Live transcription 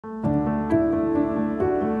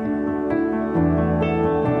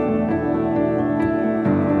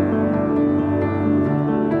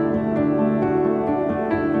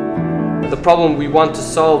problem we want to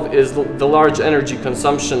solve is the large energy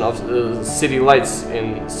consumption of city lights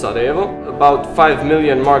in Sarajevo. About 5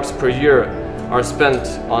 million marks per year are spent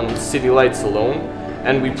on city lights alone,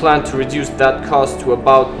 and we plan to reduce that cost to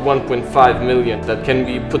about 1.5 million that can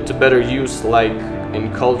be put to better use, like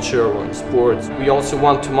in culture or in sports. We also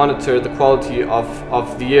want to monitor the quality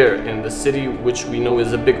of the air in the city, which we know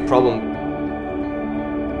is a big problem.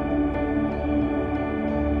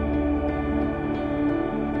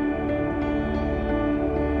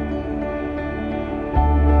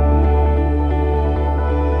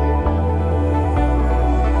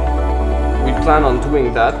 We plan on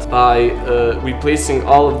doing that by replacing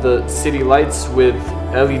all of the city lights with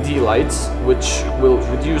LED lights, which will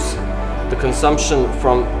reduce the consumption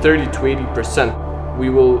from 30 to 80%. We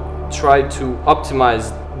will try to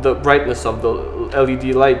optimize the brightness of the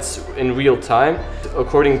LED lights in real time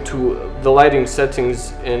according to the lighting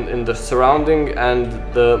settings in the surrounding and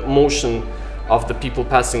the motion of the people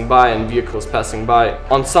passing by and vehicles passing by.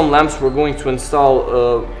 On some lamps we're going to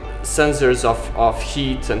install sensors of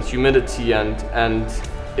heat and humidity and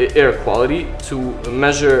air quality to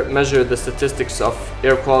measure the statistics of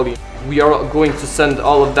air quality. We are going to send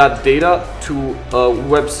all of that data to a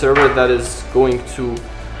web server that is going to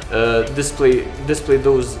display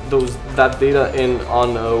that data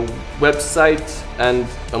on a website and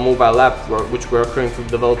a mobile app which we are currently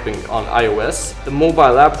developing on iOS. The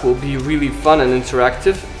mobile app will be really fun and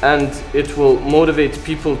interactive, and it will motivate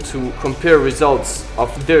people to compare results of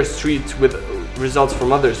their street with results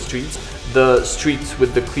from other streets. The street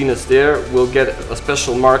with the cleanest air will get a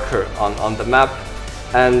special marker on the map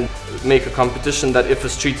and make a competition that if a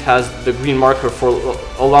street has the green marker for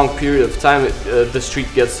a long period of time, the street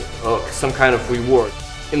gets some kind of reward.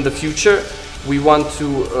 In the future, we want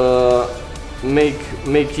to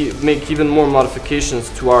make even more modifications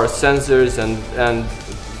to our sensors and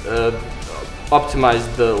optimize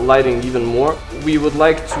the lighting even more. We would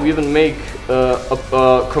like to even make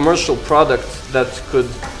a commercial product that could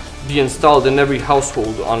be installed in every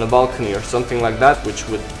household on a balcony or something like that, which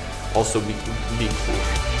would also be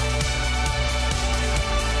cool.